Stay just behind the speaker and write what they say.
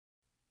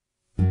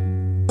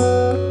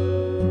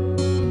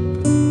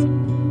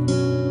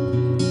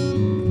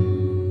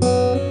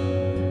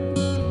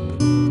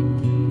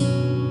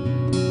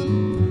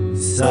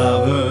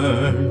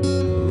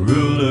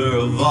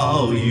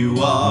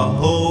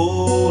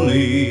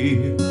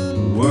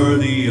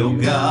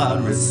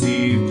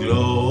receive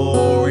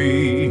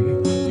glory.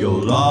 Your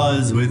law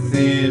is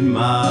within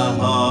my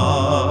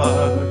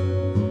heart.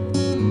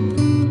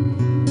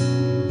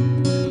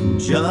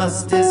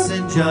 Justice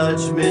and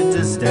judgment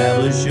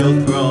establish your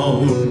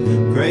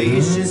throne.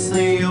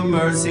 Graciously your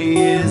mercy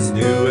is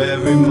new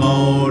every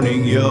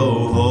morning.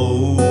 You're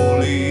holy.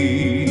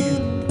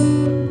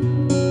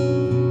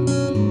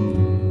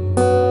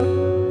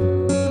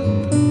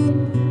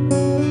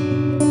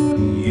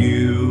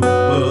 You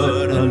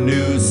put a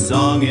new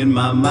song in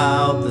my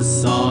mouth, a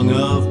song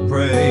of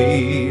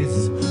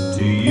praise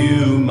to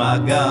you, my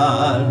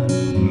God.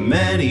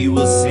 Many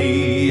will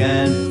see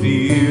and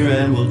fear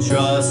and will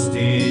trust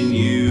in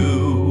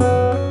you.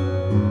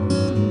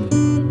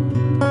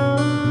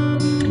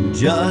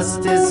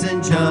 Justice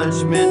and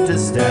judgment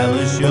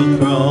establish your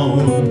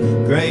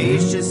throne.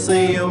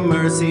 Graciously your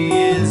mercy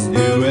is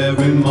new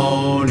every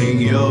morning.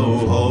 You're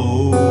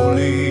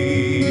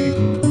holy.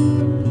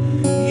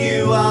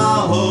 You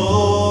are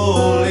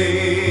holy.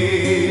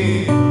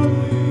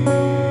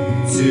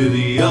 To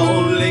the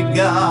only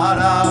God,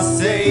 our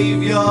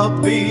Savior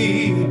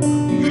be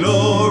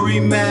glory,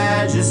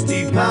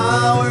 majesty,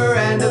 power,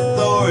 and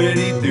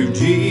authority through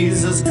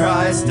Jesus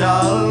Christ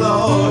our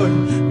Lord.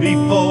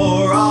 Before